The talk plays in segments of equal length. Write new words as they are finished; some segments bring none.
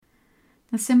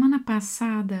Na semana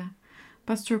passada,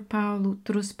 Pastor Paulo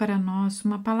trouxe para nós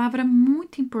uma palavra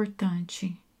muito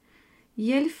importante.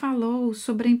 E ele falou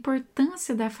sobre a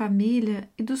importância da família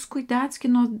e dos cuidados que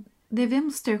nós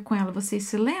devemos ter com ela. Vocês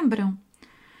se lembram?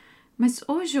 Mas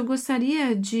hoje eu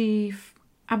gostaria de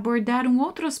abordar um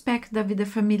outro aspecto da vida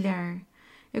familiar.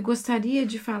 Eu gostaria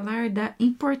de falar da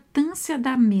importância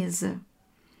da mesa.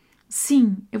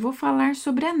 Sim, eu vou falar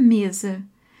sobre a mesa.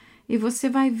 E você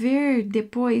vai ver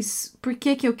depois por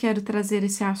que eu quero trazer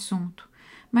esse assunto.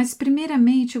 Mas,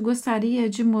 primeiramente, eu gostaria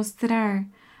de mostrar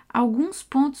alguns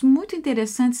pontos muito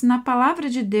interessantes na palavra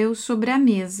de Deus sobre a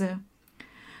mesa.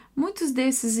 Muitos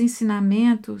desses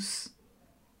ensinamentos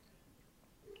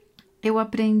eu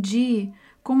aprendi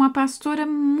com uma pastora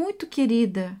muito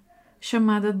querida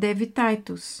chamada Dev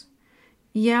Titus.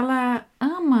 E ela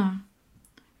ama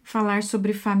falar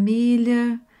sobre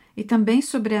família e também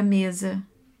sobre a mesa.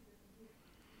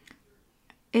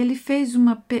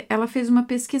 Ela fez uma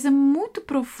pesquisa muito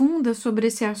profunda sobre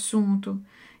esse assunto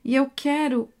e eu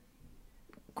quero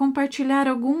compartilhar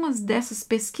algumas dessas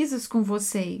pesquisas com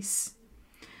vocês.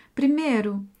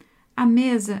 Primeiro, a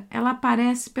mesa ela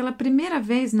aparece pela primeira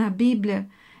vez na Bíblia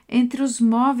entre os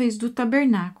móveis do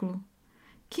tabernáculo.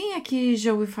 Quem aqui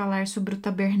já ouviu falar sobre o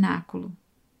tabernáculo?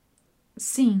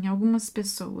 Sim, algumas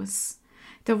pessoas.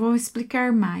 Então, eu vou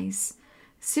explicar mais.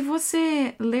 Se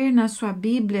você ler na sua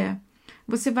Bíblia,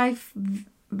 você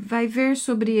vai ver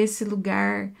sobre esse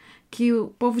lugar que o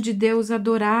povo de Deus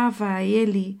adorava a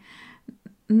ele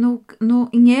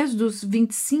em Êxodos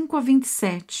 25 a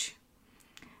 27.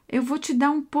 Eu vou te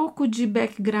dar um pouco de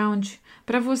background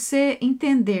para você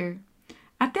entender.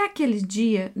 Até aquele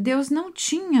dia, Deus não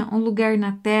tinha um lugar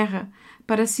na terra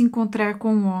para se encontrar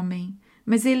com o homem,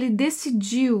 mas ele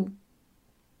decidiu,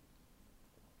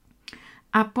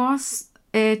 após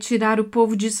tirar o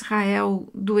povo de Israel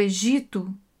do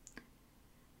Egito,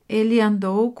 ele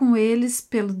andou com eles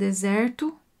pelo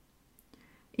deserto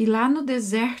e lá no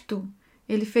deserto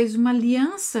ele fez uma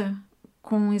aliança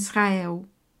com Israel.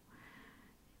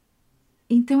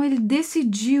 Então ele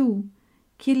decidiu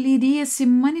que ele iria se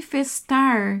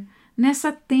manifestar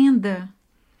nessa tenda,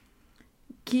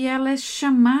 que ela é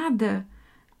chamada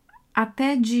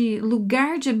até de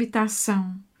lugar de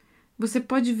habitação. Você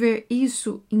pode ver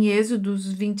isso em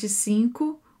Êxodos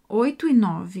 25, 8 e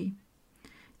 9.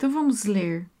 Então vamos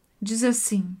ler. Diz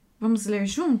assim, vamos ler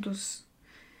juntos?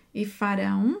 E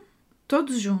farão,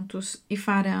 todos juntos, e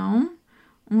farão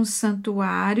um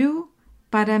santuário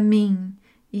para mim,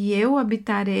 e eu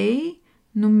habitarei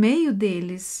no meio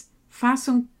deles.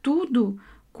 Façam tudo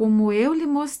como eu lhe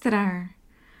mostrar,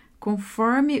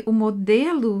 conforme o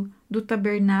modelo do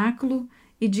tabernáculo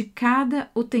e de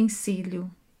cada utensílio.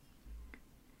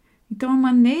 Então, a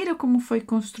maneira como foi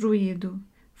construído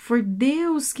foi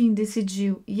Deus quem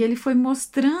decidiu e ele foi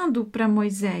mostrando para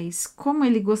Moisés como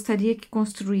ele gostaria que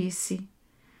construísse.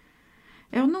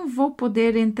 Eu não vou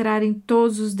poder entrar em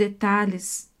todos os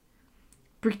detalhes,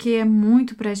 porque é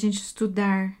muito para a gente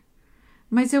estudar,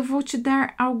 mas eu vou te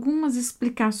dar algumas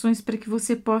explicações para que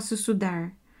você possa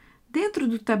estudar. Dentro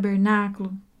do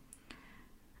tabernáculo,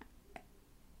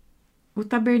 o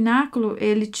tabernáculo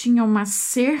ele tinha uma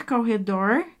cerca ao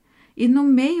redor e no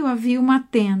meio havia uma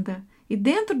tenda. E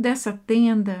dentro dessa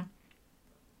tenda,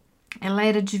 ela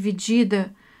era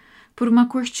dividida por uma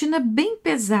cortina bem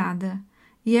pesada.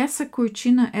 E essa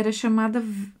cortina era chamada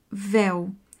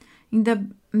véu. Ainda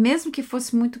mesmo que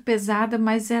fosse muito pesada,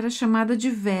 mas era chamada de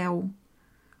véu.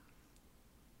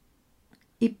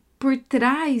 E por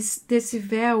trás desse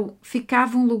véu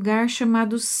ficava um lugar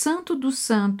chamado Santo dos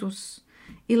Santos.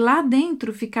 E lá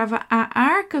dentro ficava a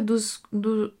Arca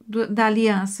da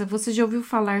Aliança. Você já ouviu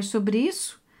falar sobre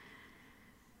isso?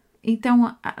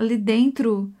 Então, ali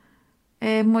dentro,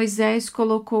 Moisés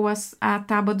colocou a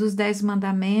tábua dos 10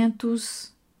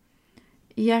 mandamentos.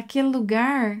 E aquele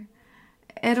lugar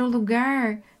era o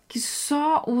lugar que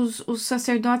só os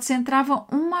sacerdotes entravam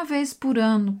uma vez por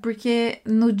ano, porque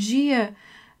no dia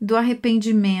do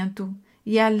arrependimento.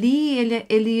 E ali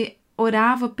ele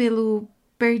orava pelo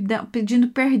perdão, pedindo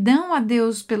perdão a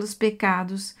Deus pelos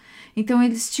pecados. Então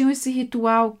eles tinham esse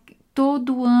ritual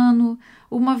todo ano,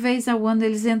 uma vez ao ano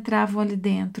eles entravam ali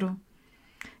dentro.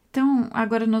 Então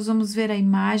agora nós vamos ver a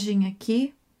imagem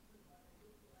aqui.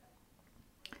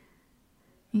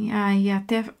 E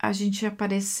até a gente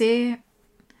aparecer,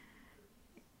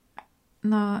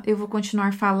 eu vou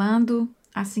continuar falando.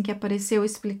 Assim que aparecer eu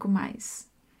explico mais.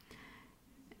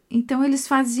 Então eles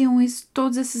faziam isso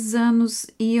todos esses anos,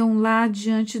 iam lá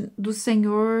diante do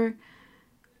Senhor.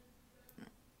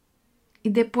 E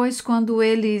depois, quando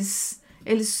eles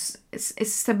se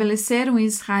estabeleceram em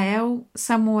Israel,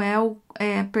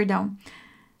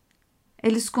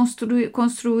 eles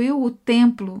construiu o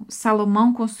templo,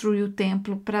 Salomão construiu o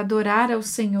templo para adorar ao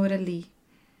Senhor ali.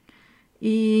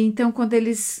 E então, quando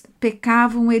eles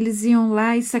pecavam, eles iam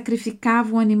lá e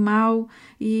sacrificavam o animal,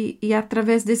 e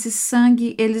através desse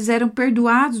sangue eles eram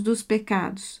perdoados dos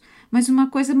pecados. Mas uma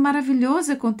coisa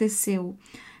maravilhosa aconteceu.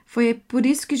 Foi por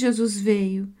isso que Jesus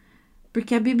veio.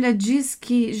 Porque a Bíblia diz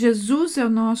que Jesus é o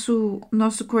nosso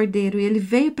Cordeiro e ele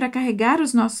veio para carregar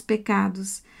os nossos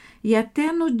pecados. E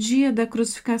até no dia da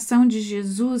crucificação de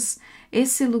Jesus,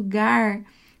 esse lugar,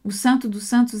 o Santo dos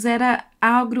Santos, era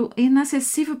algo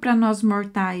inacessível para nós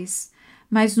mortais.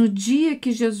 Mas no dia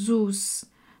que Jesus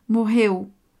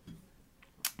morreu,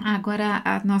 agora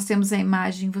nós temos a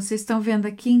imagem, vocês estão vendo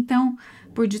aqui, então,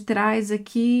 por detrás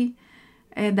aqui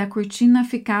da cortina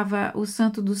ficava o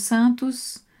Santo dos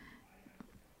Santos.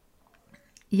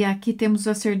 E aqui temos o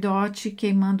sacerdote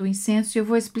queimando o incenso, e eu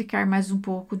vou explicar mais um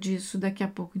pouco disso daqui a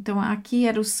pouco. Então, aqui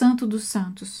era o Santo dos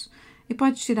Santos. E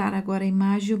pode tirar agora a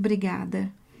imagem, obrigada.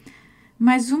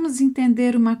 Mas vamos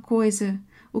entender uma coisa,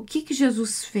 o que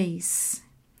Jesus fez?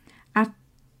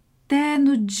 Até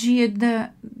no dia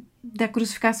da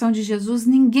crucificação de Jesus,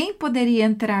 ninguém poderia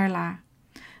entrar lá,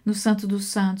 no Santo dos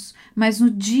Santos, mas no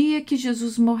dia que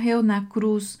Jesus morreu na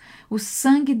cruz, o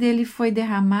sangue dele foi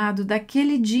derramado.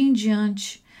 Daquele dia em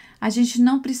diante, a gente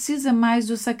não precisa mais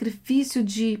do sacrifício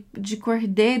de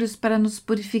cordeiros para nos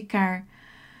purificar.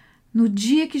 No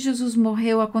dia que Jesus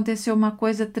morreu, aconteceu uma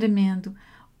coisa tremenda.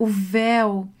 O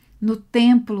véu no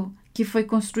templo, que foi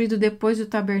construído depois do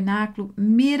tabernáculo,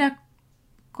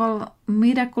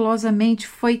 miraculosamente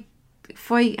foi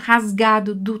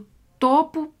rasgado do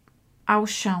topo ao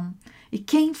chão. E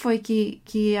quem foi que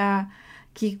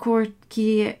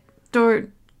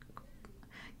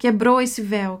quebrou esse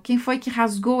véu? Quem foi que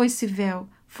rasgou esse véu?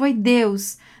 Foi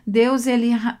Deus. Deus,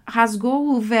 ele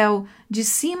rasgou o véu de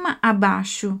cima a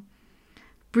baixo,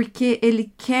 porque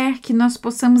ele quer que nós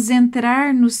possamos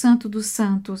entrar no Santo dos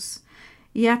Santos.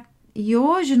 E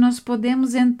hoje nós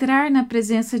podemos entrar na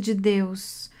presença de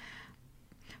Deus.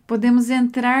 Podemos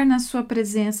entrar na sua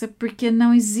presença, porque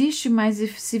não existe mais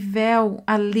esse véu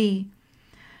ali.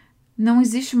 Não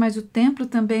existe mais o templo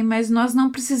também, mas nós não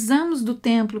precisamos do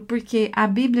templo, porque a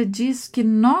Bíblia diz que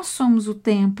nós somos o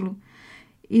templo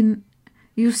e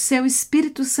o seu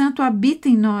Espírito Santo habita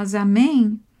em nós,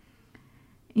 amém?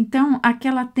 Então,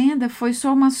 aquela tenda foi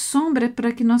só uma sombra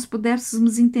para que nós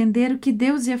pudéssemos entender o que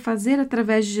Deus ia fazer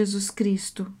através de Jesus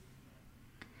Cristo.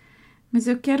 Mas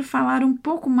eu quero falar um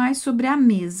pouco mais sobre a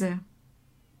mesa.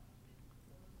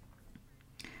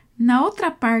 Na outra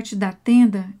parte da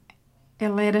tenda,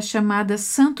 ela era chamada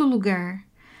Santo Lugar.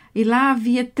 E lá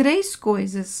havia 3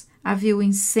 coisas. Havia o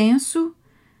incenso,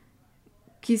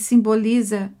 que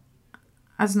simboliza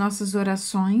as nossas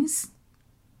orações.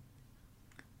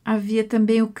 Havia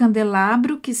também o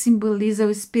candelabro, que simboliza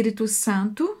o Espírito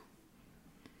Santo.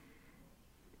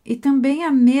 E também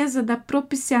a mesa da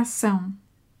propiciação.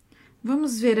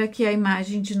 Vamos ver aqui a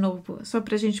imagem de novo, só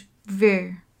para a gente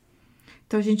ver.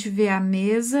 Então, a gente vê a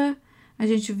mesa, a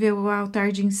gente vê o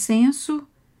altar de incenso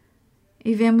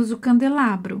e vemos o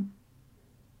candelabro.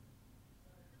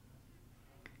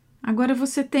 Agora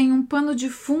você tem um pano de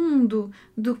fundo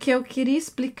do que eu queria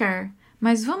explicar,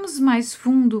 mas vamos mais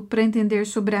fundo para entender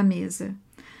sobre a mesa.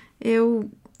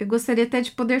 Eu gostaria até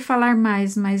de poder falar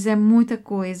mais, mas é muita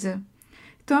coisa.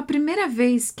 Então, a primeira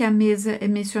vez que a mesa é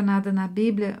mencionada na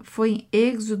Bíblia foi em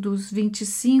Êxodos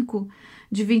 25,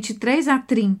 de 23 a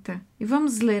 30. E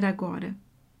vamos ler agora.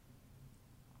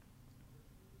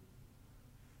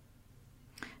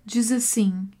 Diz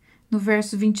assim, no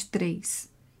verso 23.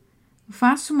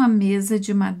 Faça uma mesa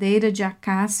de madeira de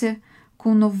acácia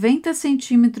com 90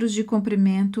 centímetros de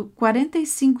comprimento,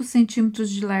 45 centímetros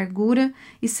de largura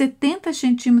e 70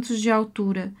 centímetros de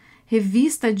altura,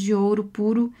 revista de ouro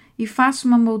puro e faça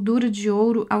uma moldura de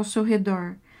ouro ao seu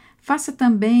redor. Faça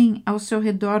também ao seu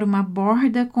redor uma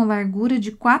borda com largura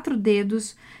de 4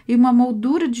 dedos e uma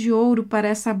moldura de ouro para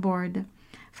essa borda.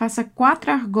 Faça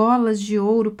 4 argolas de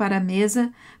ouro para a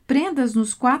mesa, prenda-as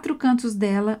nos 4 cantos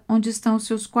dela, onde estão os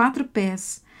seus 4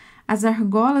 pés. As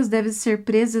argolas devem ser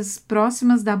presas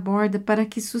próximas da borda para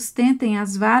que sustentem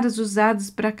as varas usadas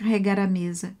para carregar a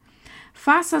mesa.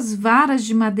 Faça as varas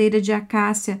de madeira de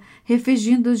acácia,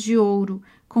 refegindo-as de ouro.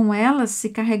 Com elas se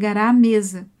carregará a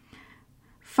mesa.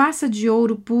 Faça de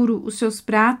ouro puro os seus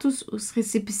pratos, os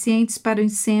recipientes para o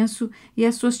incenso e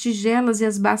as suas tigelas e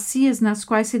as bacias nas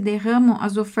quais se derramam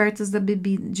as ofertas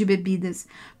de bebidas.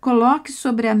 Coloque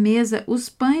sobre a mesa os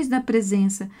pães da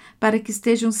presença, para que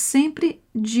estejam sempre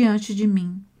diante de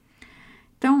mim.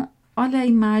 Então, olha a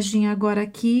imagem agora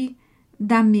aqui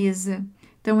da mesa.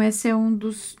 Então, essa é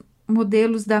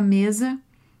modelos da mesa.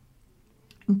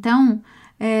 Então,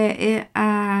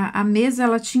 a mesa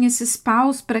ela tinha esses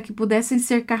paus para que pudessem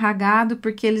ser carregados,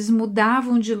 porque eles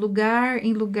mudavam de lugar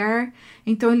em lugar,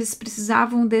 então eles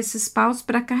precisavam desses paus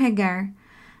para carregar.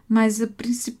 Mas o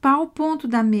principal ponto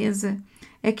da mesa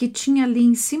é que tinha ali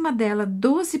em cima dela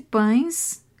 12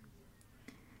 pães,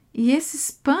 e esses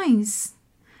pães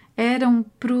eram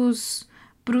para os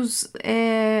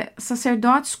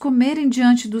sacerdotes comerem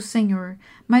diante do Senhor.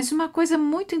 Mas uma coisa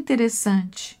muito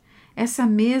interessante, essa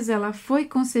mesa ela foi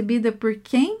concebida por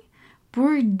quem?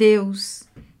 Por Deus.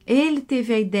 Ele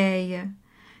teve a ideia.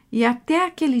 E até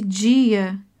aquele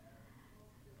dia,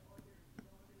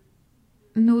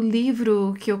 no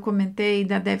livro que eu comentei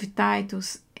da Dev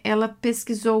Titus, ela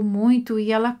pesquisou muito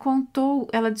e ela contou,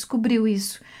 ela descobriu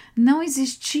isso. Não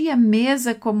existia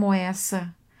mesa como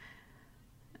essa.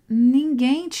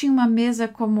 Ninguém tinha uma mesa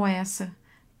como essa.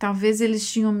 Talvez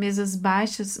eles tinham mesas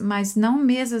baixas, mas não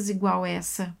mesas igual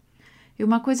essa. E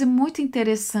uma coisa muito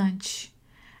interessante,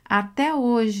 até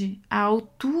hoje, a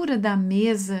altura da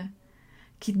mesa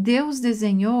que Deus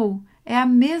desenhou é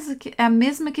a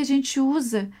mesma que a gente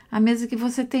usa, a mesa que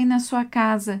você tem na sua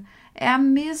casa. É a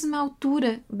mesma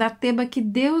altura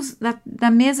da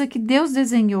mesa que Deus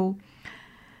desenhou.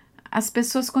 As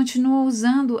pessoas continuam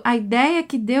usando a ideia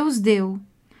que Deus deu.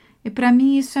 E para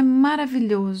mim isso é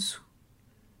maravilhoso.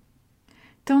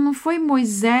 Então não foi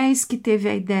Moisés que teve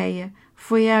a ideia,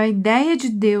 foi a ideia de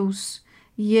Deus.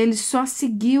 E ele só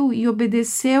seguiu e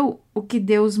obedeceu o que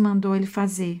Deus mandou ele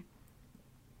fazer.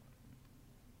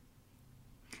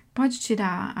 Pode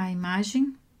tirar a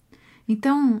imagem?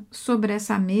 Então, sobre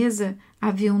essa mesa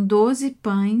haviam 12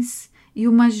 pães e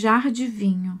uma jarra de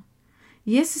vinho.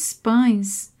 E esses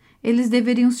pães, eles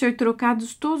deveriam ser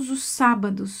trocados todos os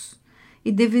sábados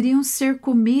e deveriam ser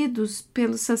comidos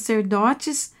pelos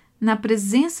sacerdotes na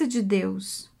presença de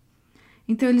Deus.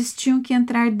 Então, eles tinham que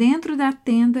entrar dentro da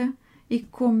tenda e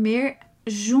comer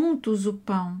juntos o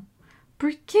pão.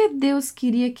 Por que Deus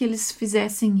queria que eles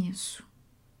fizessem isso?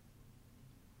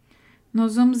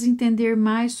 Nós vamos entender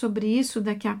mais sobre isso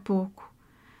daqui a pouco.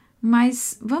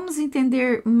 Mas vamos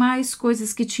entender mais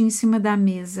coisas que tinha em cima da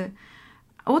mesa.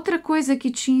 Outra coisa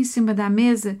que tinha em cima da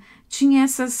mesa, tinha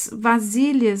essas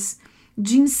vasilhas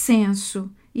de incenso.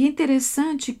 E é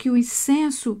interessante que o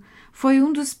incenso foi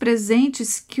um dos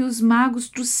presentes que os magos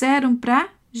trouxeram para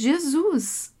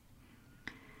Jesus.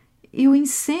 E o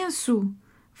incenso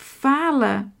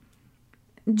fala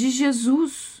de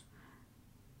Jesus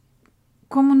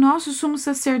como nosso sumo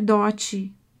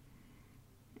sacerdote.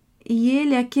 E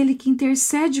ele é aquele que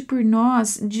intercede por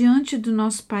nós diante do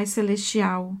nosso Pai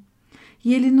Celestial.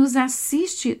 E ele nos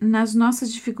assiste nas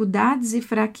nossas dificuldades e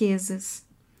fraquezas.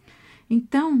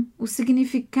 Então, o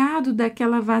significado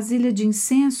daquela vasilha de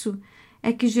incenso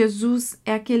é que Jesus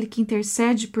é aquele que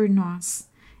intercede por nós.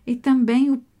 E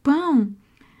também o pão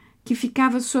que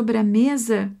ficava sobre a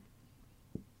mesa,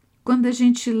 quando a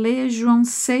gente lê João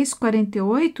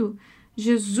 6,48,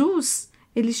 Jesus,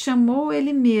 ele chamou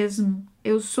ele mesmo,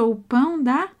 eu sou o pão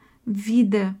da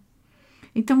vida.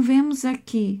 Então, vemos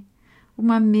aqui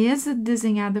uma mesa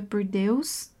desenhada por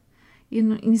Deus e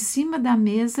em cima da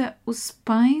mesa os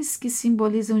pães que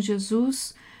simbolizam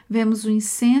Jesus, vemos o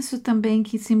incenso também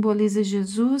que simboliza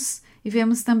Jesus e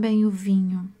vemos também o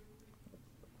vinho.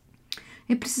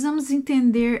 E precisamos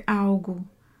entender algo.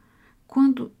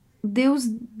 Quando Deus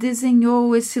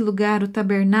desenhou esse lugar, o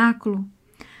tabernáculo,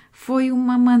 foi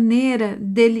uma maneira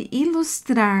dele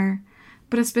ilustrar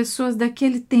para as pessoas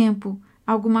daquele tempo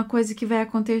alguma coisa que vai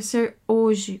acontecer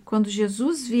hoje, quando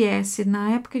Jesus viesse,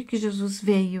 na época que Jesus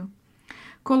veio.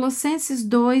 Colossenses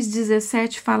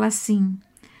 2,17 fala assim: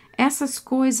 essas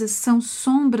coisas são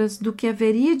sombras do que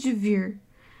haveria de vir.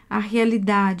 A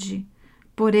realidade,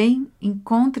 porém,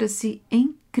 encontra-se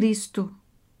em Cristo.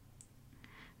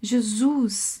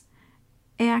 Jesus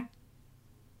é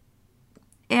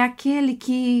aquele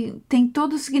que tem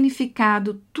todo o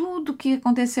significado, tudo que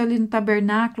aconteceu ali no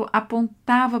tabernáculo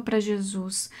apontava para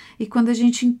Jesus. E quando a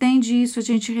gente entende isso, a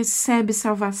gente recebe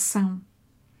salvação.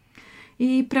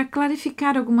 E para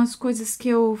clarificar algumas coisas que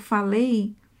eu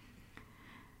falei,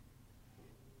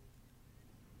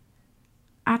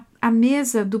 a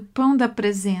mesa do pão da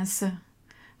presença,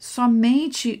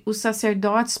 somente os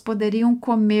sacerdotes poderiam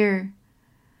comer,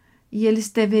 e eles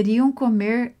deveriam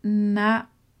comer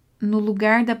no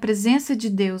lugar da presença de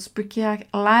Deus, porque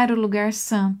lá era o lugar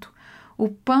santo. O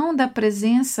pão da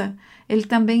presença, ele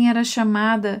também era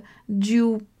chamada de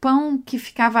o pão que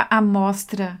ficava à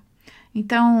mostra.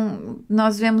 Então,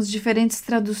 nós vemos diferentes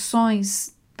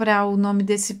traduções para o nome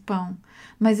desse pão,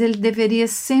 mas ele deveria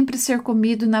sempre ser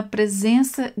comido na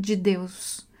presença de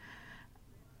Deus.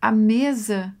 A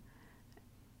mesa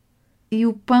e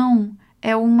o pão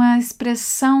é uma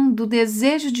expressão do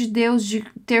desejo de Deus de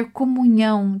ter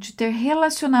comunhão, de ter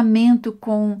relacionamento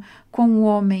com o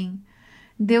homem.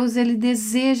 Deus, ele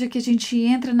deseja que a gente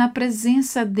entre na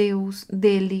presença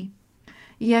dele.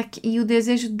 E o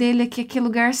desejo dele é que aquele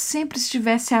lugar sempre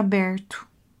estivesse aberto.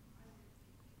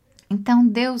 Então,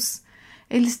 Deus,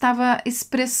 ele estava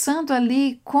expressando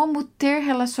ali como ter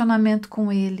relacionamento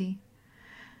com ele.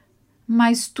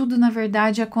 Mas tudo, na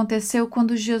verdade, aconteceu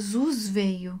quando Jesus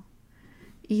veio.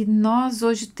 E nós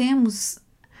hoje temos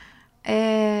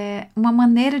uma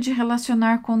maneira de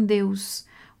relacionar com Deus.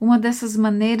 Uma dessas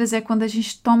maneiras é quando a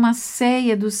gente toma a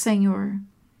ceia do Senhor.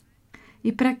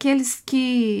 E para aqueles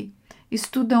que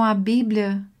estudam a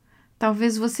Bíblia,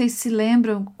 talvez vocês se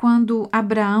lembram quando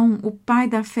Abraão, o pai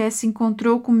da fé, se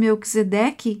encontrou com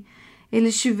Melquisedeque,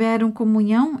 eles tiveram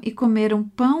comunhão e comeram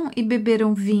pão e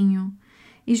beberam vinho.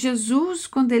 E Jesus,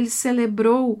 quando ele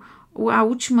celebrou a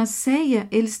última ceia,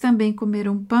 eles também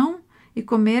comeram pão e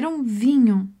comeram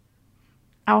vinho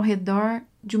ao redor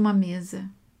de uma mesa.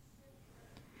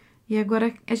 E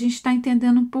agora a gente está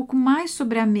entendendo um pouco mais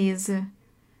sobre a mesa.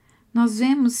 Nós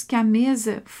vemos que a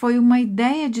mesa foi uma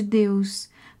ideia de Deus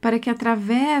para que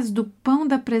através do pão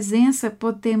da presença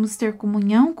podemos ter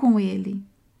comunhão com Ele.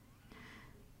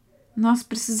 Nós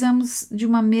precisamos de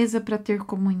uma mesa para ter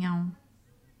comunhão.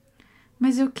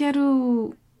 Mas eu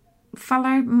quero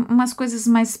falar umas coisas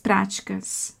mais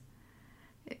práticas.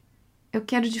 Eu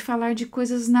quero te falar de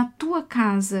coisas na tua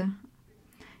casa.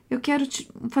 Eu quero te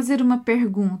fazer uma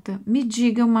pergunta. Me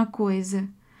diga uma coisa.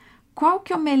 Qual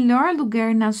que é o melhor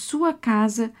lugar na sua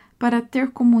casa para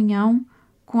ter comunhão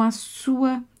com a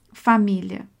sua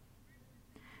família?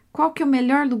 Qual que é o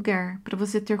melhor lugar para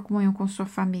você ter comunhão com sua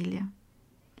família?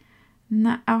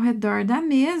 Ao redor da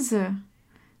mesa.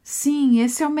 Sim,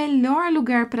 esse é o melhor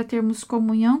lugar para termos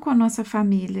comunhão com a nossa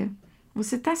família.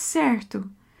 Você está certo.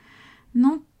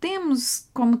 Não temos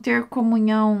como ter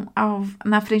comunhão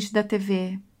na frente da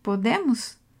TV.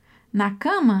 Podemos? Na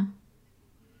cama?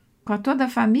 Com toda a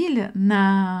família?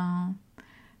 Não.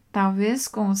 Talvez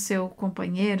com o seu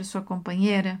companheiro, sua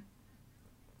companheira.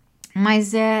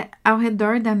 Mas é ao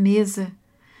redor da mesa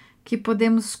que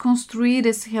podemos construir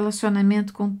esse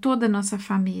relacionamento com toda a nossa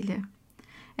família.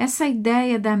 Essa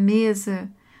ideia da mesa,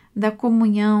 da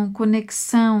comunhão,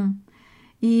 conexão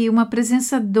e uma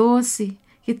presença doce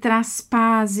que traz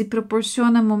paz e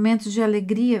proporciona momentos de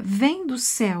alegria vem do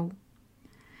céu.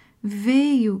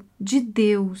 Veio de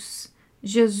Deus.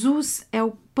 Jesus é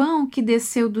o pão que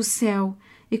desceu do céu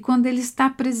e quando ele está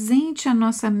presente à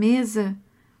nossa mesa,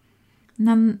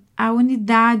 a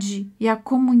unidade e a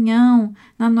comunhão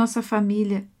na nossa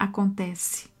família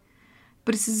acontece.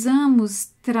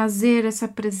 Precisamos trazer essa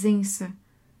presença,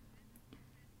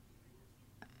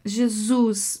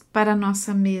 Jesus, para a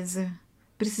nossa mesa.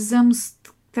 Precisamos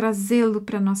trazê-lo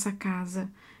para a nossa casa.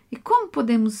 E como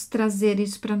podemos trazer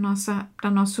isso para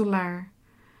nosso lar?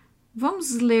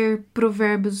 Vamos ler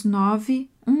Provérbios 9,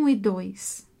 1 e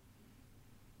 2.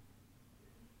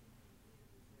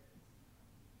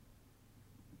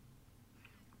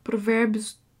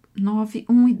 Provérbios 9,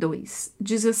 1 e 2.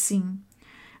 Diz assim: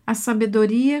 a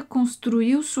sabedoria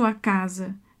construiu sua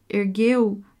casa,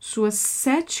 ergueu suas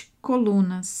 7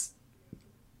 colunas.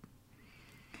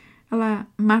 Ela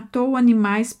matou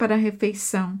animais para a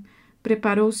refeição,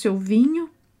 preparou seu vinho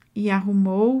e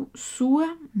arrumou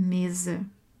sua mesa.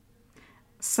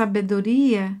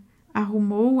 Sabedoria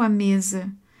arrumou a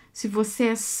mesa. Se você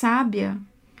é sábia,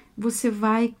 você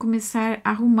vai começar a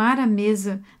arrumar a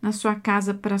mesa na sua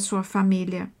casa para a sua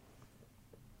família.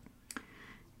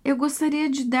 Eu gostaria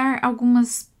de dar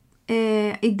algumas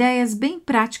ideias bem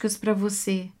práticas para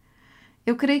você.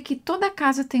 Eu creio que toda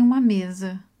casa tem uma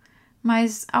mesa,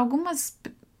 mas algumas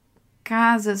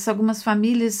casas, algumas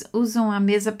famílias usam a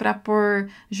mesa para pôr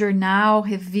jornal,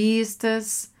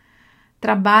 revistas,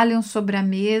 trabalham sobre a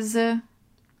mesa,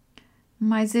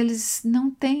 mas eles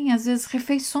não têm, às vezes,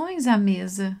 refeições à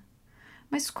mesa.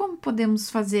 Mas como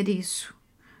podemos fazer isso?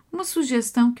 Uma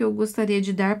sugestão que eu gostaria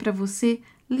de dar para você: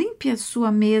 limpe a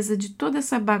sua mesa de toda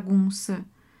essa bagunça.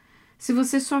 Se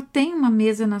você só tem uma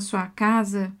mesa na sua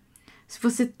casa, se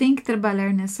você tem que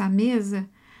trabalhar nessa mesa,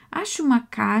 ache uma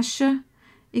caixa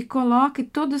e coloque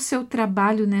todo o seu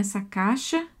trabalho nessa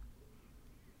caixa.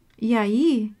 E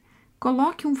aí,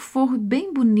 coloque um forro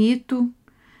bem bonito,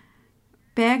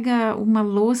 pega uma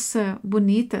louça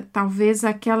bonita, talvez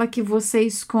aquela que você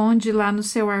esconde lá no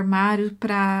seu armário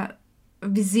para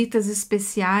visitas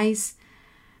especiais.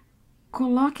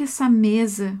 Coloque essa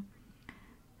mesa,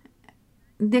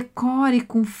 decore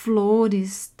com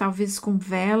flores, talvez com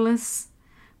velas,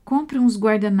 compre uns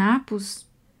guardanapos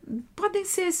Podem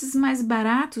ser esses mais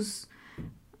baratos,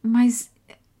 mas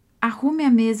arrume a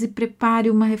mesa e prepare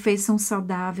uma refeição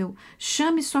saudável.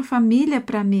 Chame sua família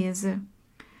para a mesa.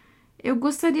 Eu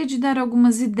gostaria de dar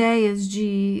algumas ideias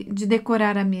de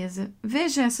decorar a mesa.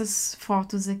 Veja essas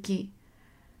fotos aqui.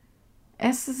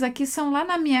 Essas aqui são lá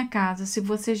na minha casa. Se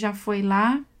você já foi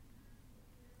lá,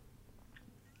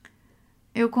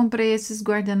 eu comprei esses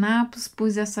guardanapos,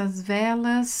 pus essas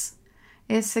velas.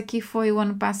 Esse aqui foi o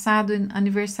ano passado,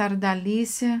 aniversário da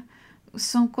Alicia.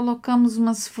 Colocamos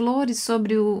umas flores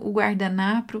sobre o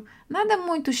guardanapo. Nada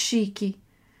muito chique,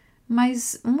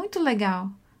 mas muito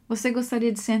legal. Você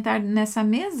gostaria de sentar nessa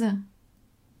mesa?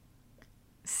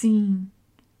 Sim.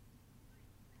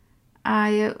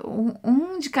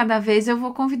 Um de cada vez eu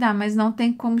vou convidar, mas não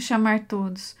tem como chamar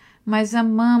todos. Mas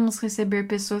amamos receber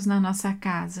pessoas na nossa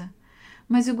casa.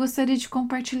 Mas eu gostaria de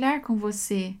compartilhar com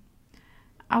você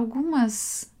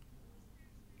algumas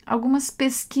algumas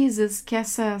pesquisas que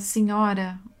essa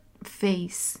senhora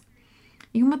fez.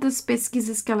 E uma das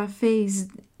pesquisas que ela fez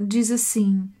diz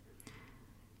assim: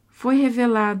 foi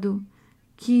revelado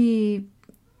que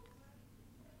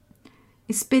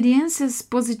experiências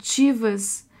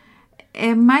positivas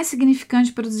é mais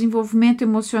significante para o desenvolvimento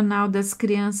emocional das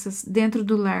crianças dentro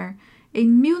do lar. Em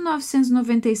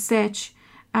 1997,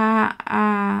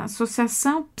 a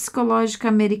Associação Psicológica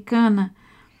Americana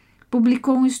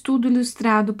publicou um estudo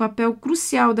ilustrado o papel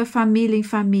crucial da família em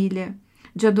família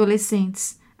de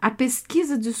adolescentes. A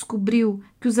pesquisa descobriu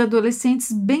que os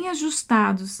adolescentes bem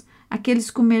ajustados,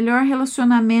 aqueles com melhor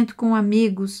relacionamento com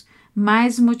amigos,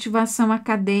 mais motivação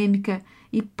acadêmica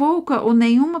e pouca ou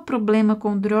nenhuma problema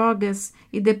com drogas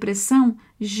e depressão,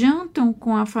 jantam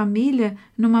com a família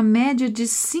numa média de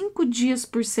 5 dias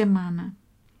por semana.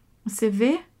 Você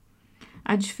vê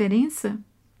a diferença?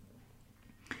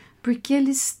 Porque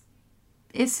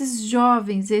esses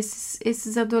jovens,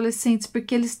 esses adolescentes,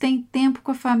 porque eles têm tempo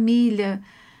com a família,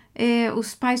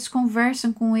 os pais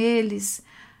conversam com eles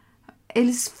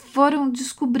foram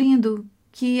descobrindo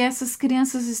que essas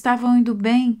crianças estavam indo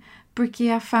bem porque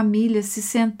a família se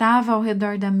sentava ao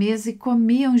redor da mesa e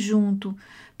comiam junto,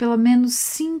 pelo menos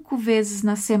 5 vezes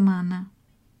na semana.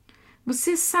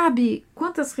 Você sabe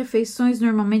quantas refeições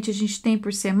normalmente a gente tem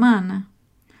por semana?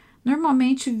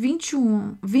 Normalmente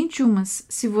 21,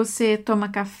 se você toma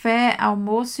café,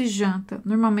 almoço e janta.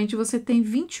 Normalmente você tem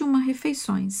 21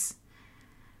 refeições.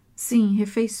 Sim,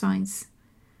 refeições.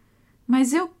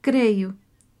 Mas eu creio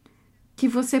que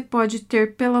você pode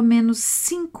ter pelo menos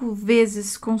 5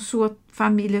 vezes com sua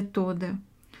família toda.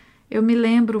 Eu me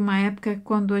lembro uma época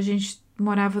quando a gente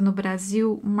morava no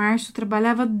Brasil, o Márcio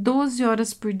trabalhava 12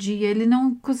 horas por dia, ele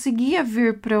não conseguia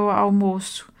vir para o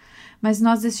almoço, mas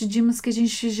nós decidimos que a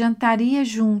gente jantaria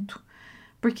junto,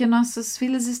 porque nossas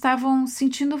filhas estavam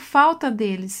sentindo falta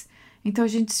deles. Então a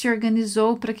gente se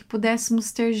organizou para que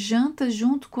pudéssemos ter janta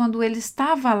junto quando ele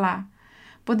estava lá.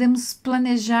 Podemos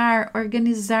planejar,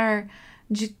 organizar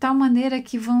de tal maneira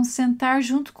que vão sentar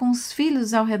junto com os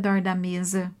filhos ao redor da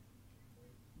mesa.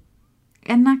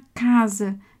 É na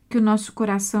casa que o nosso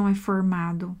coração é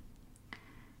formado.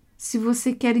 Se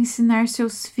você quer ensinar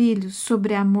seus filhos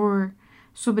sobre amor,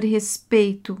 sobre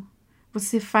respeito,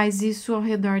 você faz isso ao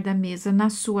redor da mesa, na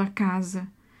sua casa.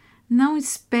 Não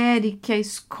espere que a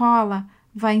escola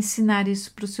vá ensinar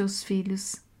isso para os seus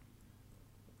filhos.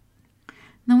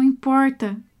 Não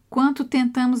importa quanto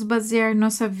tentamos basear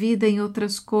nossa vida em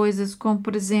outras coisas, como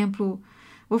por exemplo,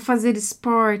 vou fazer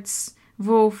esportes,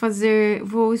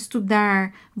 vou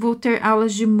estudar, vou ter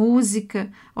aulas de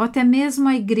música, ou até mesmo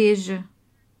a igreja.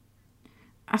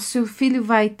 O seu filho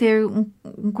vai ter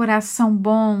um coração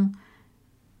bom,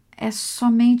 é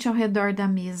somente ao redor da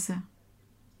mesa.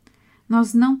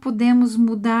 Nós não podemos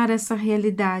mudar essa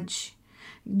realidade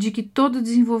de que todo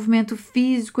desenvolvimento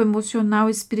físico, emocional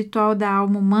e espiritual da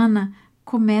alma humana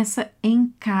começa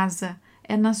em casa.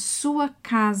 É na sua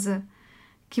casa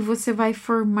que você vai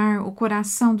formar o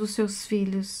coração dos seus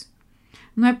filhos.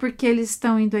 Não é porque eles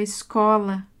estão indo à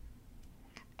escola,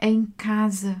 é em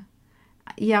casa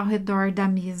e ao redor da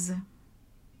mesa.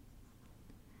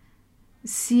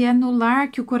 Se é no lar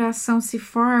que o coração se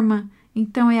forma,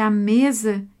 então é a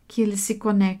mesa que ele se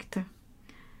conecta.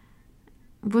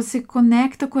 Você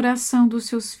conecta o coração dos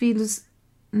seus filhos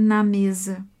na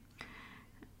mesa.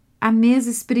 À mesa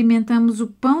experimentamos o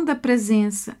pão da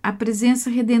presença, a presença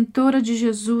redentora de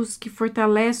Jesus que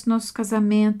fortalece nosso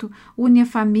casamento, une a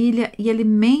família e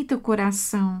alimenta o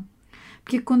coração.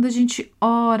 Porque quando a gente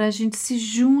ora, a gente se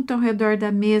junta ao redor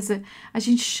da mesa, a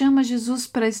gente chama Jesus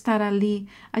para estar ali,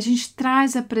 a gente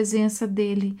traz a presença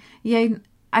dele e aí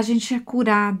a gente é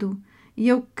curado. E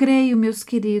eu creio, meus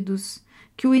queridos,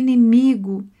 que o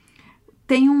inimigo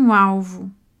tem um alvo.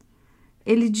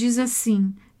 Ele diz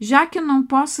assim: já que eu não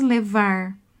posso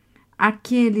levar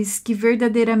aqueles que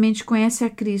verdadeiramente conhecem a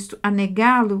Cristo a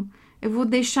negá-lo, eu vou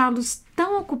deixá-los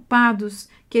tão ocupados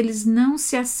que eles não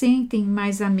se assentem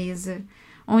mais à mesa,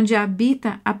 onde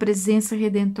habita a presença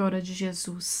redentora de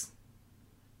Jesus.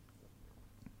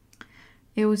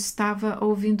 Eu estava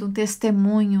ouvindo um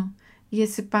testemunho e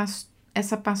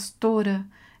essa pastora,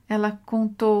 ela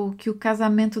contou que o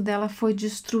casamento dela foi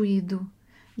destruído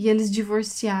e eles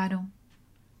divorciaram.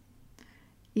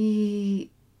 E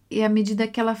à medida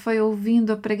que ela foi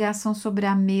ouvindo a pregação sobre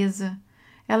a mesa,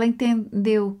 ela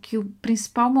entendeu que o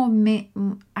principal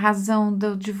razão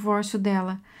do divórcio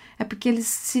dela é porque eles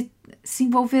se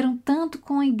envolveram tanto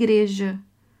com a igreja.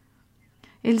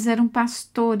 Eles eram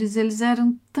pastores, eles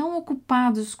eram tão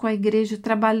ocupados com a igreja,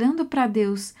 trabalhando para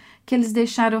Deus, que eles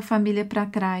deixaram a família para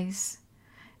trás.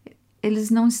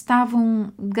 Eles não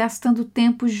estavam gastando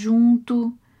tempo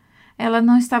junto. Ela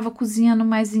não estava cozinhando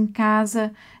mais em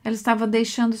casa, ela estava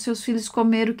deixando seus filhos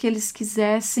comer o que eles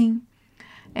quisessem.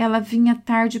 Ela vinha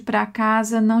tarde para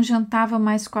casa, não jantava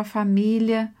mais com a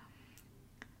família.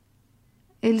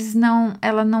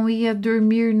 Ela não ia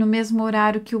dormir no mesmo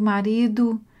horário que o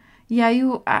marido. E aí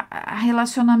o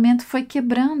relacionamento foi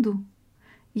quebrando.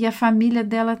 E a família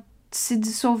dela se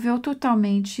dissolveu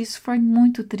totalmente. Isso foi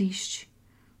muito triste.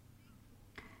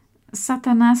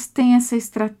 Satanás tem essa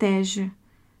estratégia.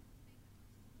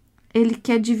 Ele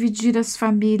quer dividir as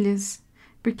famílias,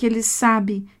 porque ele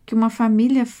sabe que uma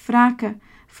família fraca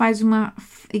faz uma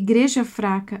igreja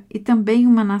fraca e também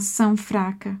uma nação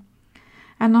fraca.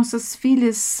 As nossas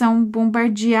filhas são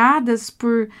bombardeadas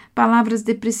por palavras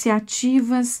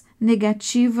depreciativas,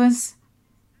 negativas.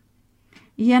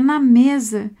 E é na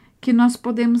mesa que nós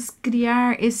podemos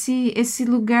criar esse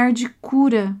lugar de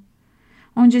cura,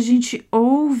 onde a gente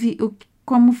ouve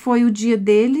como foi o dia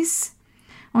deles,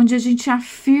 onde a gente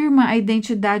afirma a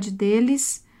identidade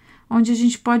deles, onde a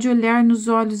gente pode olhar nos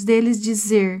olhos deles e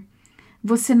dizer: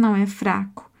 você não é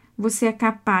fraco, você é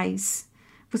capaz.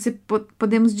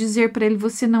 Podemos dizer para ele: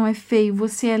 você não é feio,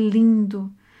 você é lindo.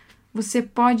 Você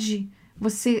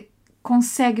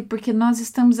consegue, porque nós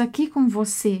estamos aqui com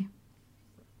você.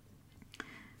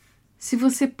 Se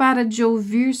você para de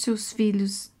ouvir seus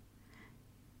filhos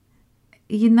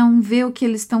e não vê o que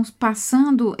eles estão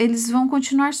passando, eles vão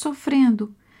continuar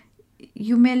sofrendo.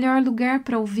 E o melhor lugar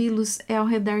para ouvi-los é ao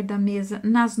redor da mesa,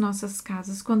 nas nossas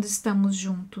casas, quando estamos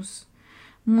juntos.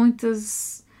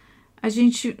 A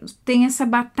gente tem essa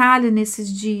batalha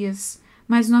nesses dias,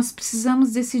 mas nós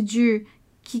precisamos decidir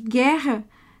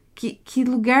que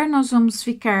lugar nós vamos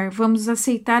ficar. Vamos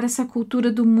aceitar essa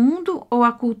cultura do mundo ou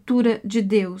a cultura de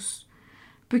Deus?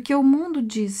 Porque o mundo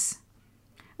diz: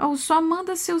 só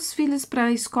manda seus filhos para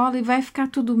a escola e vai ficar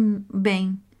tudo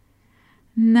bem.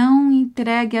 Não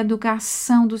entregue a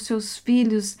educação dos seus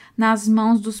filhos nas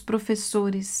mãos dos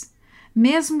professores,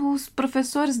 mesmo os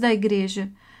professores da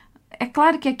igreja. É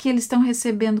claro que aqui eles estão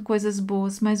recebendo coisas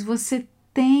boas, mas você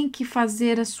tem que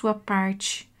fazer a sua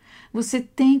parte. Você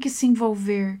tem que se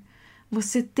envolver.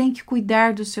 Você tem que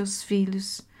cuidar dos seus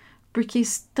filhos, porque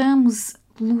estamos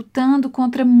lutando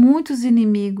contra muitos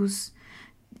inimigos.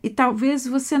 E talvez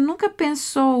você nunca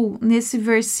pensou nesse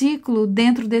versículo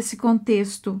dentro desse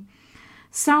contexto.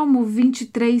 Salmo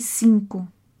 23, 5.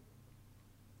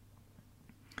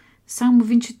 Salmo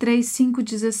 23, 5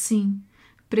 diz assim: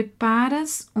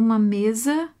 preparas uma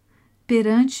mesa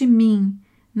perante mim,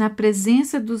 na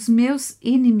presença dos meus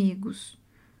inimigos.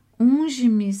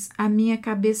 Unge-me a minha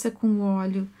cabeça com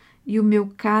óleo, e o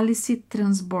meu cálice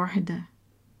transborda.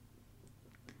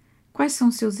 Quais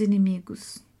são seus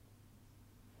inimigos?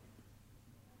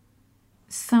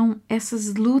 São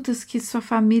essas lutas que sua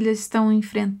família estão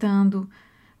enfrentando.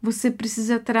 Você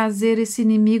precisa trazer esse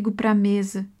inimigo para a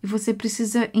mesa e você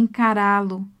precisa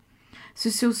encará-lo. Se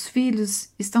os seus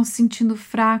filhos estão se sentindo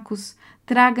fracos,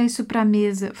 traga isso para a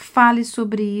mesa, fale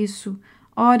sobre isso,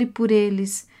 ore por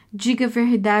eles, diga a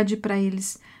verdade para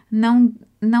eles.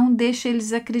 Não deixe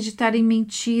eles acreditarem em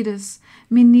mentiras,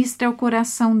 ministre ao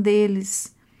coração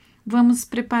deles. Vamos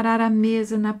preparar a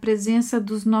mesa na presença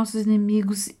dos nossos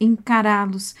inimigos,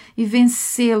 encará-los e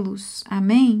vencê-los.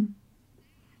 Amém?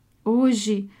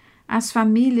 Hoje, as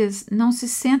famílias não se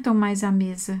sentam mais à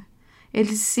mesa.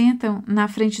 Eles sentam na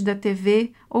frente da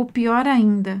TV, ou pior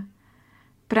ainda.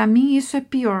 Para mim, isso é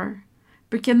pior,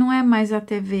 porque não é mais a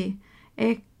TV.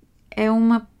 É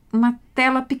uma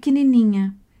tela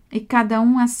pequenininha e cada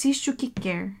um assiste o que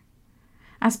quer.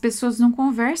 As pessoas não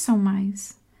conversam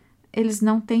mais. Eles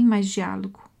não têm mais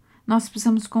diálogo. Nós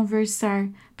precisamos conversar,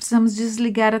 precisamos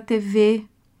desligar a TV,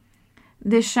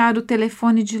 deixar o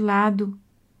telefone de lado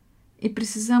e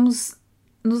precisamos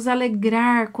nos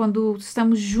alegrar quando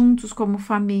estamos juntos como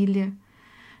família.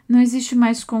 Não existe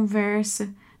mais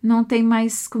conversa, não tem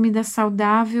mais comida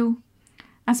saudável.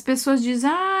 As pessoas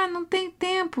dizem, não tem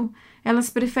tempo. Elas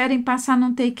preferem passar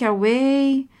num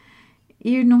takeaway,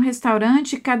 ir num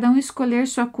restaurante, cada um escolher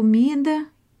sua comida.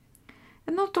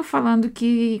 Eu não estou falando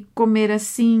que comer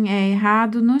assim é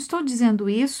errado, não estou dizendo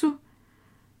isso,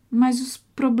 mas o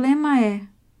problema é,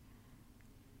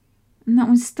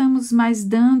 não estamos mais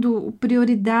dando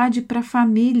prioridade para a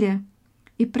família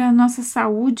e para a nossa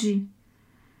saúde.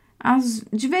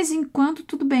 De vez em quando,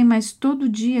 tudo bem, mas todo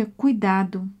dia,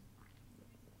 cuidado.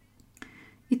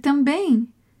 E também,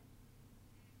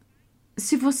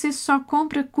 se você só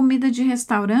compra comida de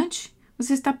restaurante,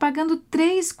 você está pagando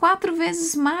 3, 4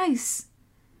 vezes mais.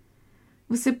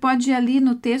 Você pode ir ali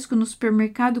no Tesco, no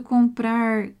supermercado,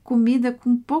 comprar comida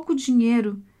com pouco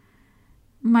dinheiro,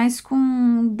 mas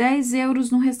com 10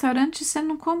 euros no restaurante você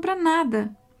não compra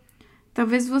nada.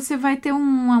 Talvez você vai ter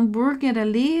um hambúrguer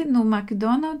ali no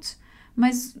McDonald's,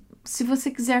 mas se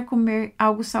você quiser comer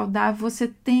algo saudável, você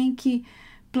tem que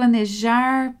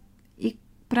planejar e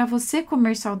para você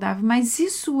comer saudável. Mas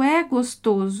isso é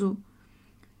gostoso,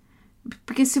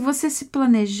 porque se você se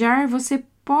planejar, você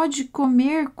pode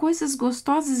comer coisas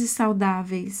gostosas e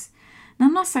saudáveis. Na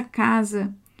nossa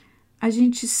casa, a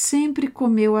gente sempre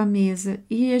comeu à mesa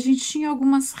e a gente tinha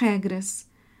algumas regras.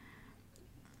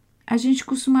 A gente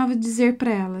costumava dizer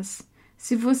para elas: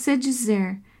 se você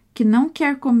dizer que não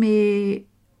quer comer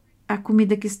a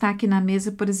comida que está aqui na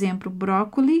mesa, por exemplo,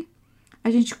 brócoli, a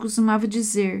gente costumava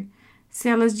dizer, se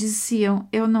elas diziam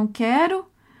eu não quero,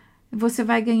 você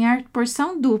vai ganhar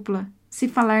porção dupla. Se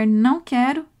falar não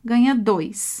quero, ganha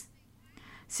 2.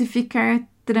 Se ficar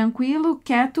tranquilo,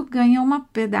 quieto, ganha um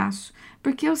pedaço.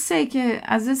 Porque eu sei que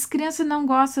às vezes criança não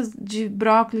gosta de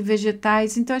brócolis,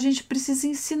 vegetais, então a gente precisa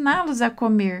ensiná-los a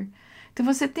comer. Então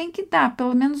você tem que dar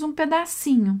pelo menos um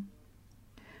pedacinho.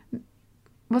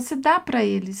 Você dá para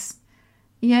eles.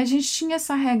 E a gente tinha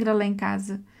essa regra lá em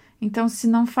casa. Então, se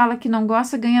não fala que não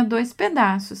gosta, ganha 2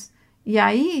 pedaços. E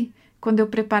aí, quando eu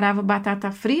preparava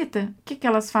batata frita, o que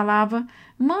elas falavam?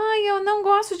 Mãe, eu não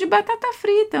gosto de batata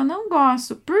frita, eu não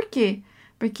gosto. Por quê?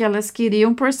 Porque elas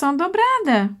queriam porção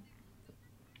dobrada.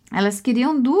 Elas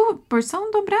queriam porção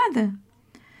dobrada.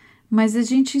 Mas a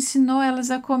gente ensinou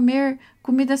elas a comer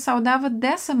comida saudável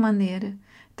dessa maneira.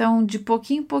 Então, de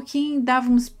pouquinho em pouquinho,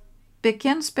 dávamos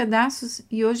pequenos pedaços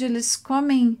e hoje eles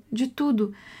comem de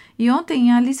tudo. E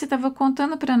ontem a Alice estava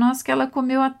contando para nós que ela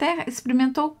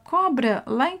experimentou cobra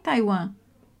lá em Taiwan.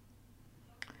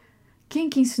 Quem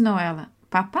que ensinou ela?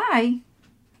 Papai.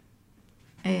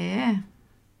 É.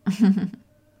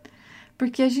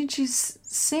 Porque a gente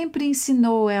sempre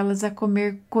ensinou elas a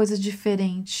comer coisas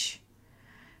diferentes.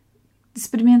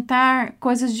 Experimentar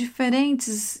coisas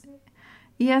diferentes.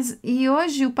 E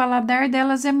hoje o paladar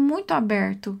delas é muito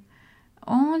aberto.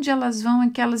 Onde elas vão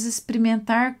é que elas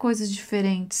experimentar coisas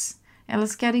diferentes.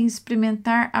 Elas querem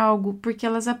experimentar algo porque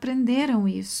elas aprenderam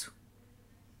isso.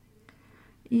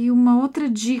 E uma outra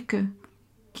dica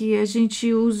que a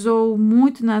gente usou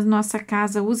muito na nossa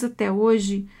casa, usa até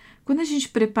hoje, quando a gente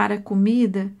prepara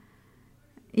comida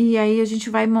e aí a gente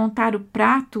vai montar o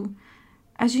prato,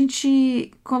 a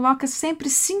gente coloca sempre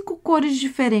 5 cores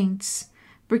diferentes,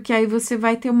 porque aí você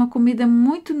vai ter uma comida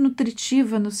muito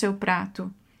nutritiva no seu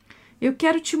prato. Eu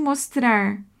quero te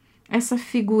mostrar essa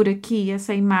figura aqui,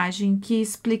 essa imagem que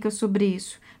explica sobre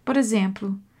isso. Por exemplo,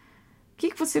 o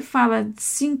que você fala de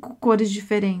 5 cores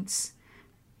diferentes?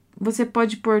 Você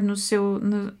pode pôr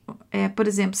por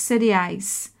exemplo,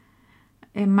 cereais.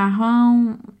 É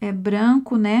marrom, é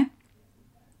branco, né?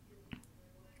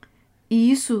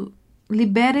 E isso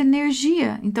libera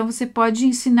energia. Então, você pode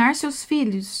ensinar seus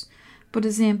filhos. Por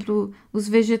exemplo, os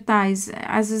vegetais,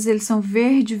 às vezes eles são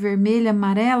verde, vermelho,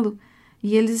 amarelo,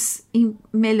 e eles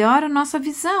melhoram a nossa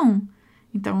visão.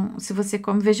 Então, se você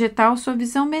come vegetal, sua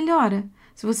visão melhora.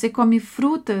 Se você come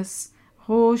frutas,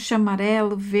 roxo,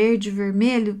 amarelo, verde,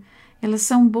 vermelho, elas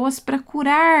são boas para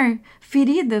curar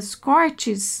feridas,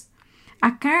 cortes.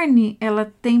 A carne,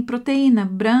 ela tem proteína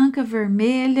branca,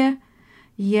 vermelha,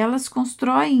 e elas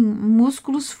constroem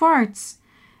músculos fortes.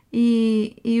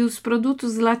 E os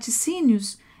produtos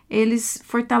laticínios, eles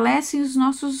fortalecem os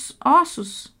nossos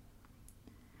ossos.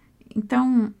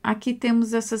 Então, aqui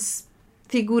temos essas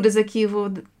figuras aqui, vou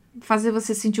fazer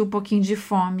você sentir um pouquinho de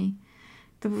fome.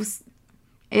 Então,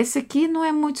 esse aqui não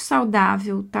é muito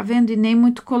saudável, tá vendo? E nem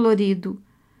muito colorido.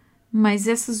 Mas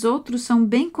esses outros são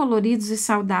bem coloridos e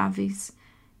saudáveis.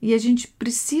 E a gente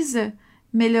precisa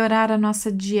melhorar a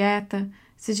nossa dieta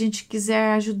se a gente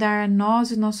quiser ajudar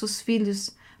nós e nossos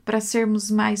filhos para sermos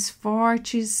mais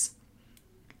fortes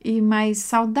e mais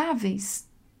saudáveis.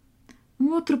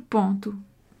 Um outro ponto,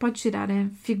 pode tirar a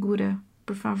figura,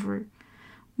 por favor.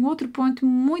 Um outro ponto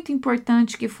muito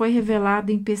importante que foi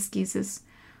revelado em pesquisas.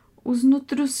 Os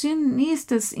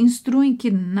nutricionistas instruem que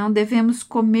não devemos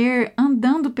comer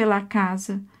andando pela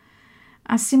casa.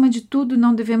 Acima de tudo,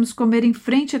 não devemos comer em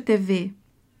frente à TV.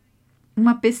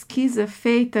 Uma pesquisa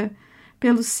feita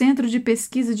pelo Centro de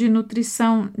Pesquisa de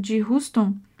Nutrição de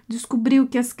Houston descobriu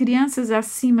que as crianças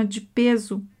acima de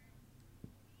peso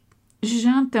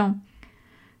jantam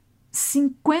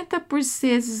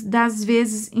 50% das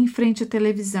vezes em frente à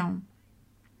televisão,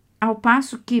 ao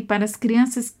passo que para as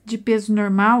crianças de peso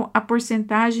normal a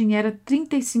porcentagem era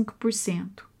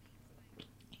 35%.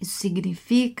 Isso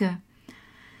significa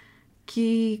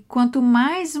que quanto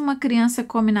mais uma criança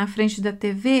come na frente da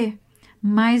TV,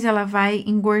 mais ela vai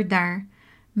engordar.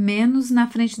 Menos na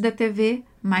frente da TV,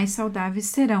 mais saudáveis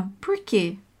serão. Por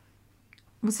quê?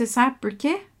 Você sabe por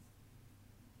quê?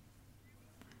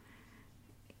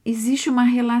 Existe uma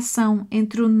relação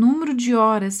entre o número de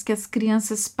horas que as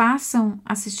crianças passam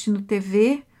assistindo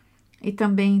TV e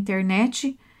também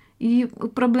internet e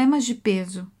os problemas de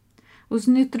peso. Os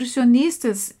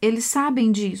nutricionistas, eles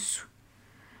sabem disso.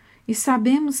 E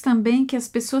sabemos também que as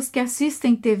pessoas que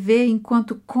assistem TV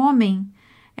enquanto comem,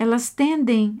 elas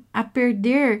tendem a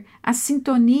perder a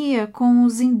sintonia com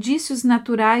os indícios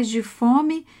naturais de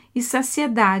fome e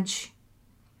saciedade.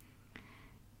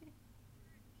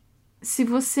 Se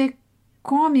você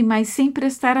come, mas sem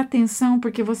prestar atenção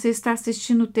porque você está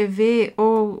assistindo TV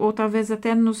ou talvez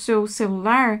até no seu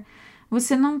celular,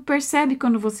 você não percebe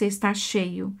quando você está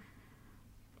cheio.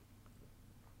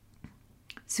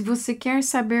 Se você quer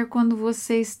saber quando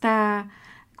você está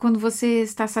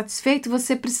satisfeito,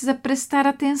 você precisa prestar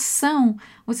atenção,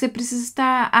 você precisa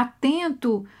estar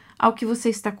atento ao que você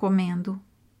está comendo.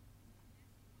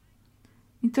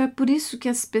 Então é por isso que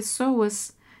as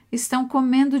pessoas estão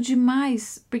comendo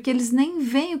demais, porque eles nem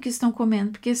veem o que estão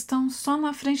comendo, porque estão só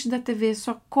na frente da TV,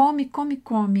 só come, come,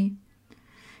 come.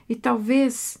 E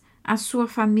talvez a sua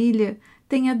família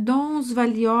tenha dons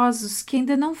valiosos que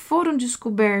ainda não foram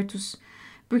descobertos,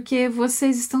 porque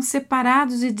vocês estão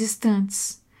separados e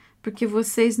distantes, porque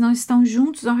vocês não estão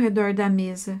juntos ao redor da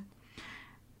mesa.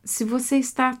 Se você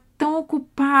está tão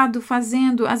ocupado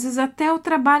fazendo, às vezes até o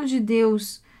trabalho de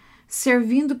Deus,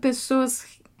 servindo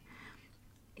pessoas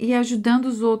e ajudando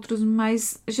os outros,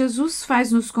 mas Jesus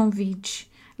faz-nos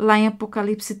convite, lá em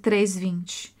Apocalipse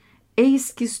 3:20.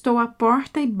 Eis que estou à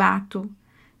porta e bato.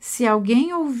 Se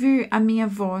alguém ouvir a minha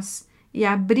voz e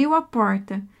abriu a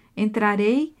porta,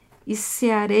 entrarei e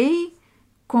cearei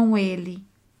com ele,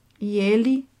 e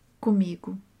ele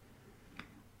comigo.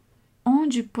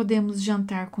 Onde podemos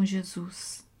jantar com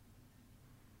Jesus?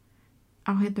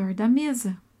 Ao redor da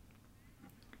mesa.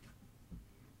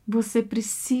 Você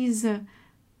precisa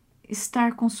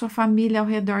estar com sua família ao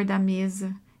redor da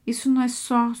mesa. Isso não é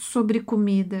só sobre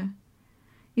comida.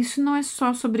 Isso não é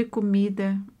só sobre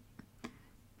comida.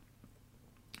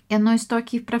 Eu não estou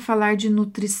aqui para falar de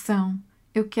nutrição.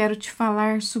 Eu quero te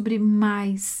falar sobre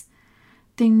mais.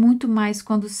 Tem muito mais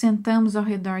quando sentamos ao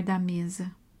redor da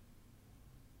mesa.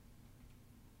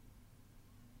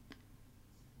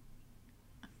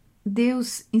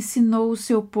 Deus ensinou o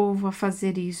seu povo a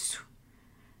fazer isso.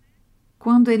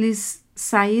 Quando eles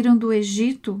saíram do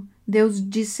Egito, Deus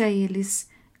disse a eles: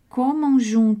 comam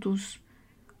juntos,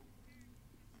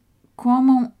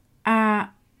 comam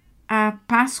a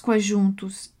Páscoa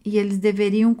juntos, e eles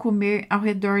deveriam comer ao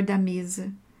redor da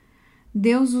mesa.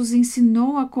 Deus os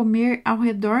ensinou a comer ao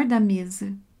redor da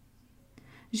mesa.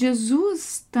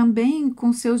 Jesus também,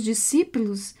 com seus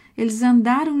discípulos, eles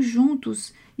andaram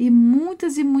juntos e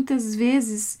muitas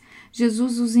vezes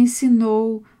Jesus os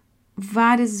ensinou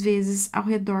várias vezes ao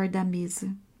redor da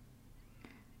mesa.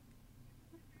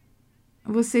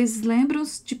 Vocês lembram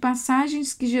de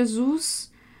passagens que Jesus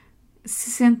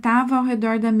se sentava ao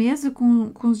redor da mesa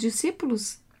com os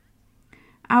discípulos?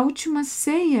 A última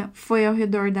ceia foi ao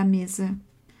redor da mesa.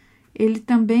 Ele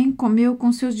também comeu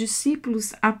com seus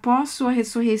discípulos após sua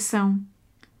ressurreição.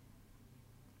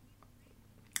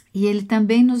 E ele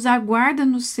também nos aguarda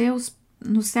nos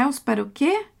céus para o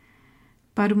quê?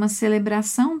 Para uma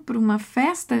celebração, para uma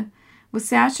festa?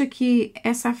 Você acha que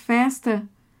essa festa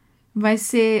vai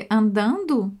ser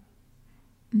andando?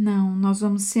 Não, nós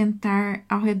vamos sentar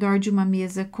ao redor de uma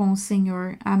mesa com o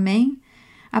Senhor. Amém?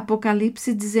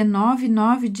 Apocalipse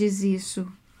 19:9 diz isso.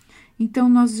 Então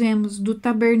nós vemos do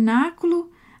tabernáculo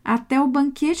até o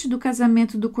banquete do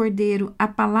casamento do Cordeiro. A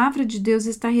palavra de Deus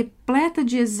está repleta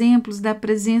de exemplos da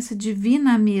presença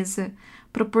divina à mesa,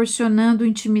 proporcionando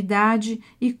intimidade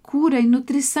e cura e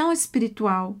nutrição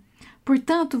espiritual.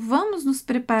 Portanto, vamos nos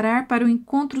preparar para o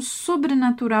encontro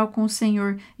sobrenatural com o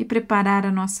Senhor e preparar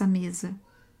a nossa mesa.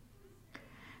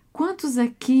 Quantos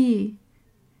aqui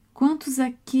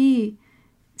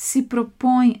se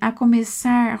propõem a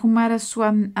começar a arrumar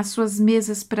as suas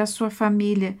mesas para a sua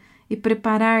família e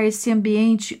preparar esse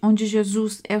ambiente onde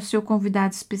Jesus é o seu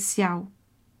convidado especial?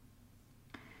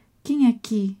 Quem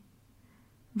aqui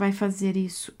vai fazer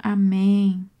isso?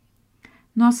 Amém.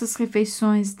 Nossas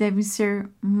refeições devem ser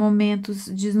momentos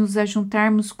de nos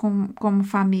ajuntarmos como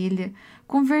família.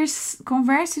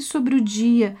 Converse sobre o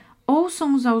dia,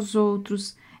 ouçam uns aos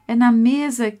outros. É na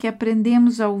mesa que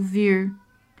aprendemos a ouvir.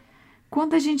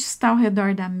 Quando a gente está ao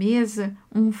redor da mesa,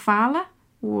 um fala,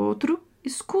 o outro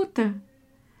escuta.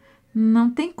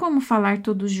 Não tem como falar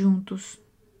todos juntos.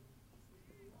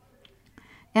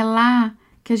 É lá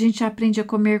que a gente aprende a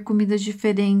comer comidas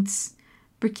diferentes,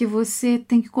 porque você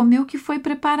tem que comer o que foi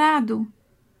preparado.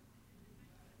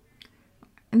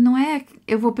 Não é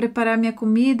eu vou preparar minha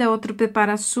comida, outro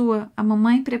prepara a sua. A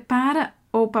mamãe prepara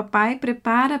ou o papai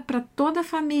prepara para toda a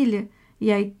família.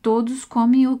 E aí todos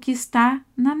comem o que está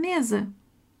na mesa.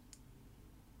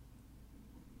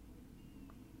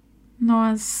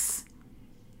 Nós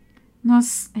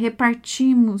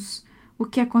repartimos o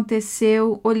que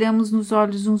aconteceu, olhamos nos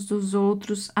olhos uns dos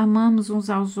outros, amamos uns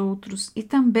aos outros. E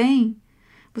também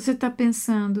você está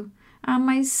pensando,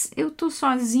 mas eu estou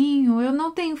sozinho, eu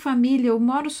não tenho família, eu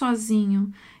moro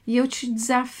sozinho. E eu te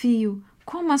desafio,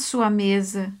 coma a sua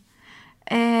mesa.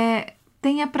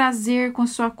 Tenha prazer com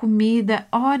sua comida,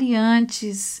 ore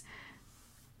antes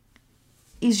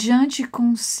e jante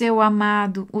com o seu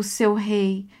amado, o seu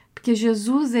rei, porque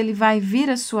Jesus ele vai vir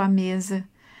à sua mesa.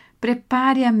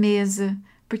 Prepare a mesa,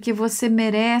 porque você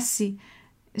merece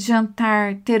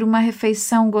jantar, ter uma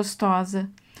refeição gostosa.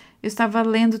 Eu estava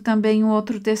lendo também um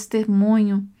outro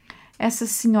testemunho. Essa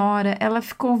senhora, ela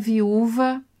ficou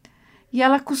viúva e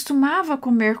ela costumava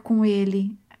comer com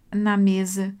ele na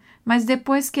mesa, mas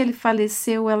depois que ele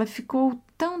faleceu, ela ficou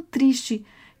tão triste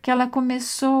que ela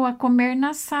começou a comer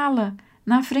na sala,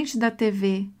 na frente da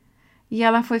TV. E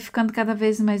ela foi ficando cada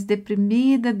vez mais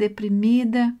deprimida,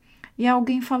 e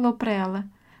alguém falou para ela: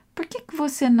 por que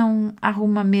você não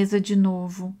arruma a mesa de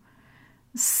novo?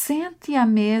 Sente à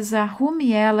mesa,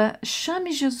 arrume ela,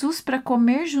 chame Jesus para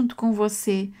comer junto com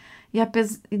você.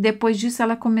 E depois disso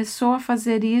ela começou a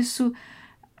fazer isso,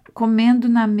 comendo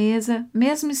na mesa,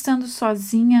 mesmo estando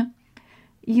sozinha,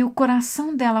 e o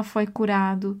coração dela foi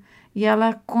curado, e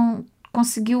ela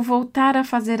conseguiu voltar a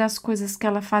fazer as coisas que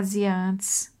ela fazia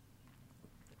antes.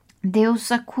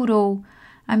 Deus a curou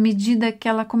à medida que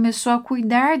ela começou a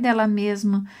cuidar dela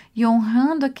mesma e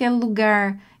honrando aquele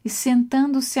lugar e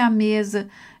sentando-se à mesa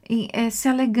e se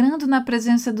alegrando na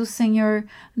presença do Senhor,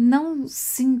 não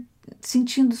se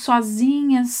sentindo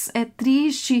sozinhas,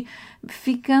 triste,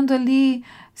 ficando ali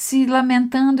se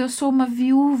lamentando, eu sou uma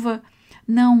viúva.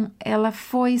 Não, ela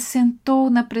foi e sentou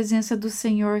na presença do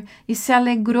Senhor e se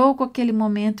alegrou com aquele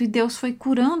momento e Deus foi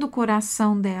curando o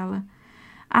coração dela.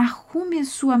 Arrume a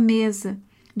sua mesa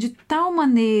de tal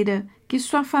maneira que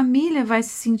sua família vai se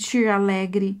sentir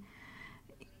alegre.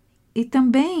 E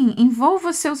também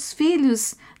envolva seus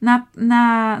filhos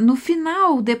no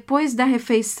final, depois da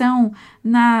refeição,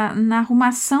 na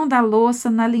arrumação da louça,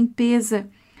 na limpeza.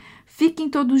 Fiquem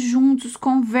todos juntos,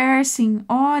 conversem,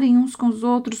 orem uns com os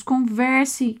outros,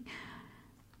 conversem,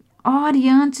 ore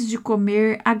antes de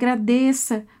comer,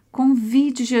 agradeça,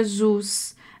 convide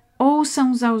Jesus,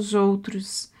 ouçam uns aos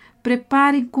outros,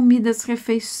 preparem comidas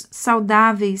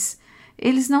saudáveis.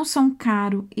 Eles não são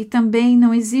caros e também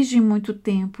não exigem muito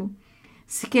tempo.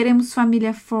 Se queremos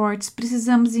família fortes,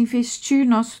 precisamos investir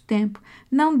nosso tempo.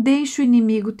 Não deixe o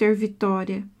inimigo ter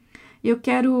vitória. Eu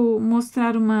quero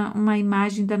mostrar uma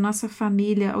imagem da nossa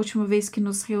família, a última vez que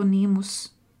nos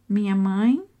reunimos. Minha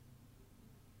mãe.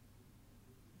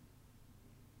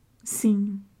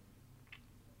 Sim.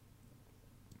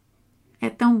 É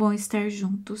tão bom estar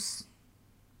juntos.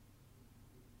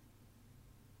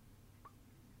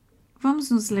 Vamos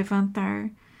nos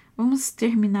levantar. Vamos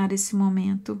terminar esse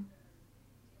momento.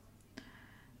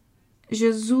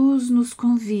 Jesus nos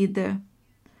convida.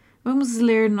 Vamos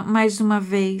ler mais uma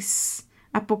vez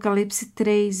Apocalipse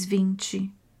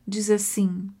 3:20. Diz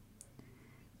assim.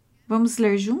 Vamos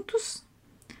ler juntos?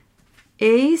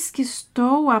 Eis que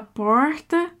estou à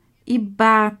porta e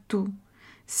bato.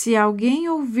 Se alguém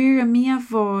ouvir a minha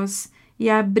voz e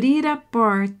abrir a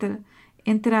porta,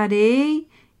 entrarei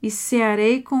e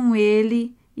cearei com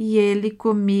ele e ele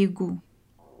comigo.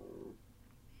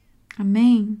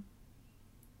 Amém?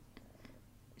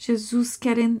 Jesus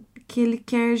ele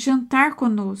quer jantar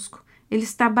conosco. Ele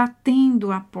está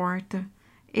batendo a porta.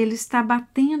 Ele está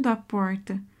batendo à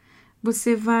porta.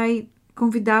 Você vai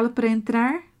convidá-lo para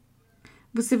entrar?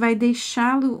 Você vai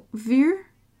deixá-lo vir?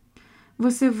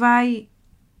 Você vai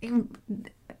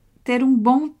ter um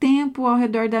bom tempo ao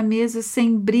redor da mesa,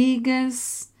 sem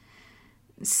brigas,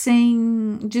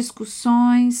 sem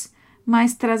discussões,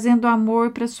 mas trazendo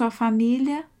amor para sua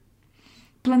família?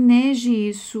 Planeje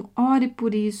isso, ore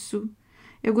por isso.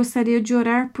 Eu gostaria de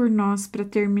orar por nós para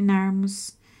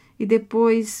terminarmos. E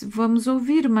depois vamos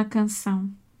ouvir uma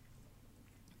canção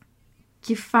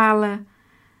que fala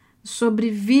sobre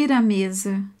vir à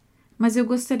mesa. Mas eu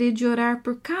gostaria de orar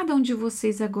por cada um de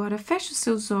vocês agora. Feche os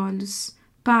seus olhos.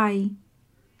 Pai,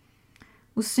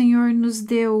 o Senhor nos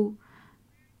deu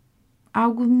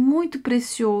algo muito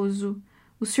precioso.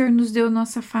 O Senhor nos deu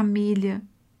nossa família.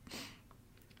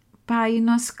 Pai,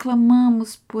 nós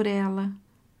clamamos por ela.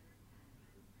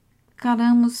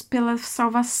 Clamamos pela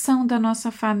salvação da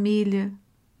nossa família.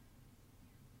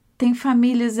 Tem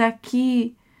famílias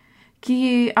aqui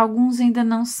que alguns ainda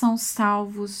não são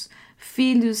salvos,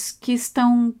 filhos que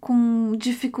estão com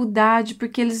dificuldade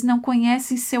porque eles não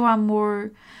conhecem seu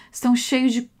amor, estão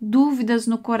cheios de dúvidas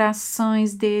no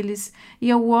corações deles. E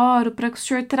eu oro para que o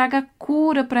Senhor traga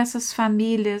cura para essas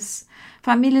famílias,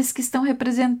 famílias que estão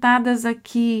representadas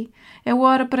aqui. Eu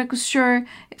oro para que o Senhor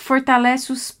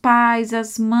fortaleça os pais,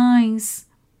 as mães,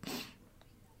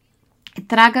 e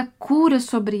traga cura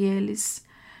sobre eles.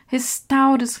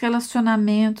 Restaure os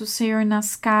relacionamentos, Senhor,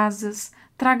 nas casas.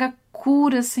 Traga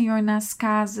cura, Senhor, nas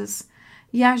casas.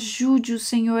 E ajude o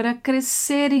Senhor a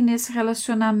crescerem nesse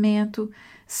relacionamento,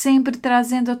 sempre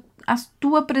trazendo a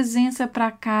tua presença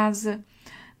para casa,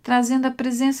 trazendo a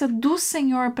presença do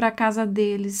Senhor para a casa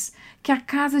deles. Que a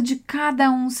casa de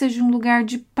cada um seja um lugar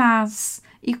de paz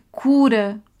e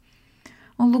cura.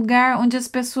 Um lugar onde as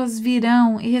pessoas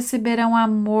virão e receberão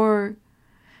amor.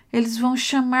 Eles vão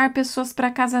chamar pessoas para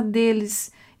a casa deles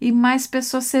e mais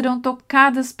pessoas serão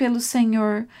tocadas pelo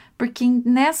Senhor, porque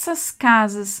nessas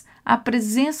casas a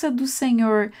presença do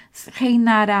Senhor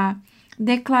reinará.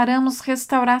 Declaramos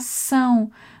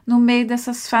restauração no meio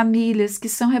dessas famílias que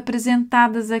são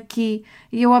representadas aqui,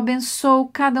 e eu abençoo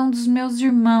cada um dos meus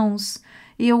irmãos.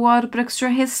 E eu oro para que o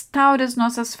Senhor restaure as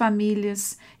nossas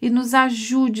famílias e nos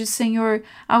ajude, Senhor,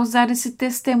 a usar esse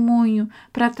testemunho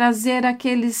para trazer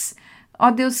aqueles, ó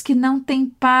Deus, que não tem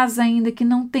paz ainda, que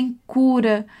não tem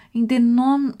cura, em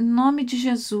nome de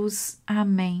Jesus.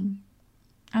 Amém.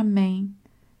 Amém.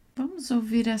 Vamos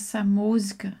ouvir essa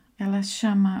música, ela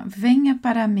chama Venha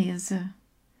para a Mesa.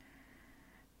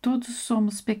 Todos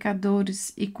somos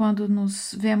pecadores e quando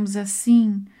nos vemos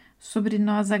assim, sobre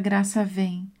nós a graça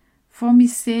vem. Fome e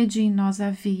sede em nós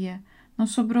havia, não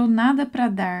sobrou nada para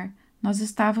dar, nós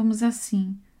estávamos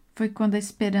assim, foi quando a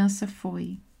esperança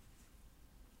foi.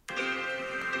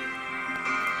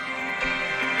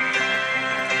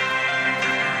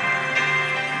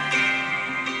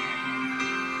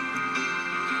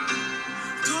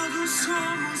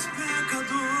 Somos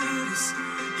pecadores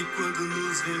e quando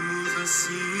nos vemos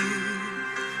assim,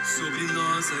 sobre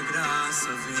nós a graça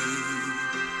vem.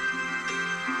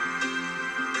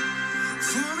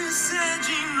 Fome e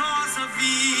sede em nós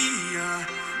havia,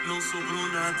 não sobrou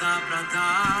nada pra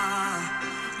dar,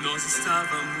 nós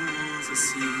estávamos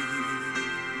assim.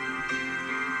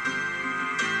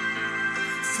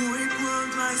 Foi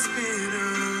quando a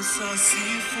esperança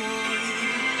se foi.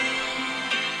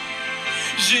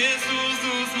 Jesus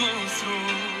nos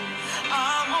mostrou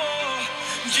amor,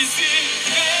 disse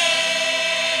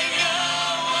venham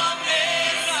à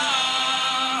mesa,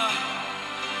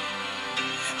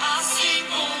 assim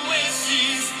como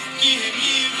esses que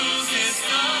reunidos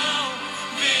estão,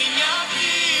 vem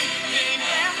aqui, vem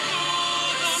perto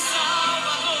do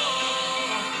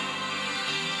Salvador,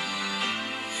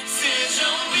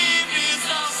 sejam livres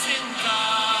ao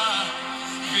sentar,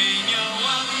 venham à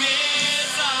mesa.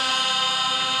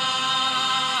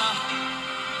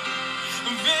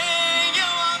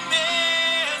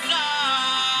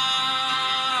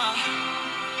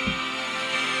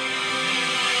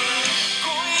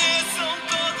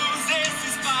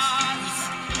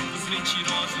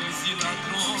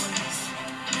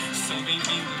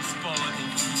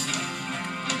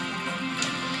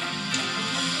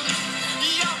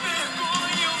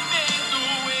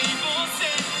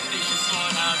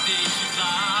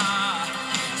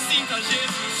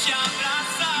 Jesus te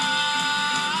abraçar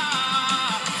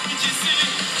e disse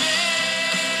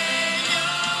venham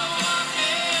à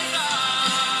mesa,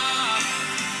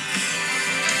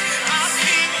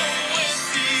 assim como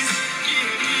esses que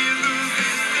reunidos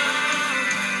estão,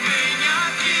 vem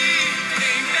aqui,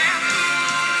 vem perto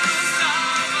do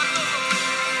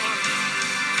Salvador,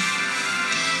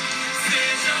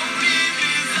 seja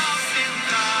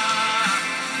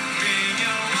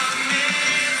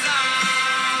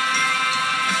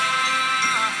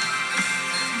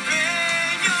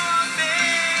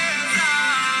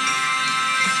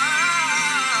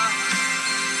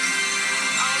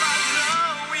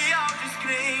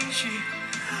valente,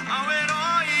 ao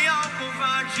herói e ao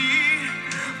covarde,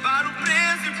 para o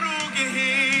preso e pro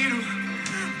guerreiro,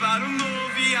 para o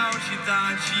novo e a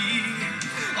altidade,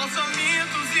 aos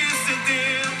famintos e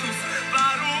sedentos,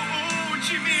 para o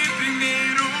último e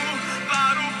primeiro,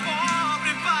 para o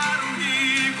pobre, para o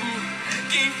rico,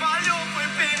 quem falhou foi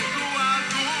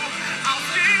perdoado, aos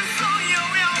que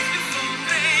sonham e aos que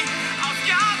sofrem, aos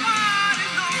que amam e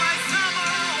não mais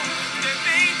amam,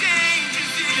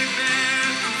 dependentes e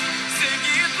libertos,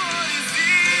 seguidores e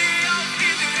aos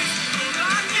líderes, todo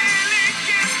aquele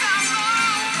que está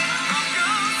bom,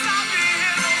 alcançado e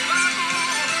renovado,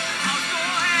 aos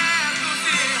corretos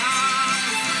e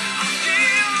errados, aos que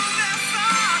ouvem essa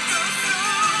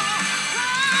canção,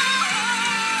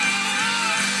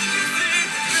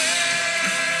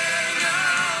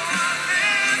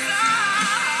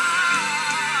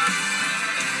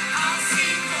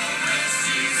 assim como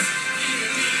esses que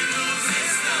unidos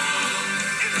estão,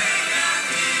 e vem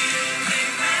aqui, vem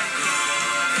perto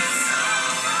do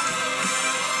Salvador,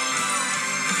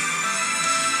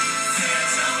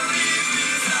 sejam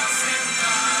livres ao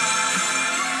sentar,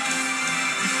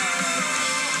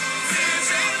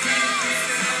 sejam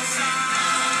livres ao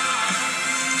sentar,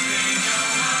 venham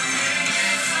à mesa,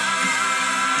 venham à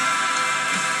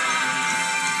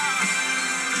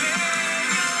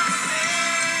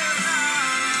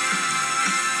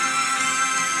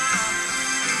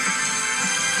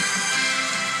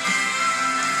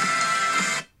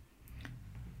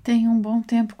Tenha um bom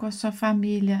tempo com a sua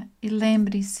família e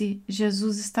lembre-se,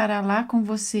 Jesus estará lá com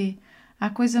você. A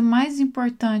coisa mais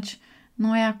importante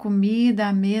não é a comida,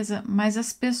 a mesa, mas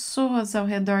as pessoas ao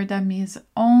redor da mesa.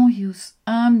 Honre-os,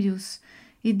 ame-os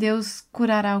e Deus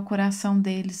curará o coração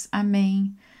deles.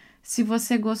 Amém. Se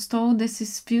você gostou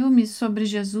desses filmes sobre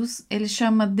Jesus, ele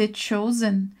chama The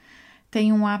Chosen.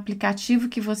 Tem um aplicativo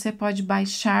que você pode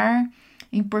baixar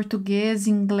em português,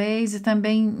 em inglês e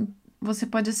também você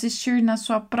pode assistir na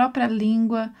sua própria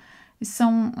língua.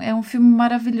 É um filme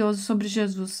maravilhoso sobre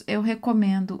Jesus. Eu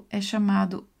recomendo. É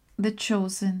chamado The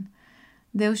Chosen.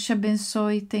 Deus te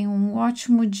abençoe, tenha um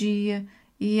ótimo dia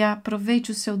e aproveite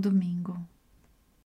o seu domingo.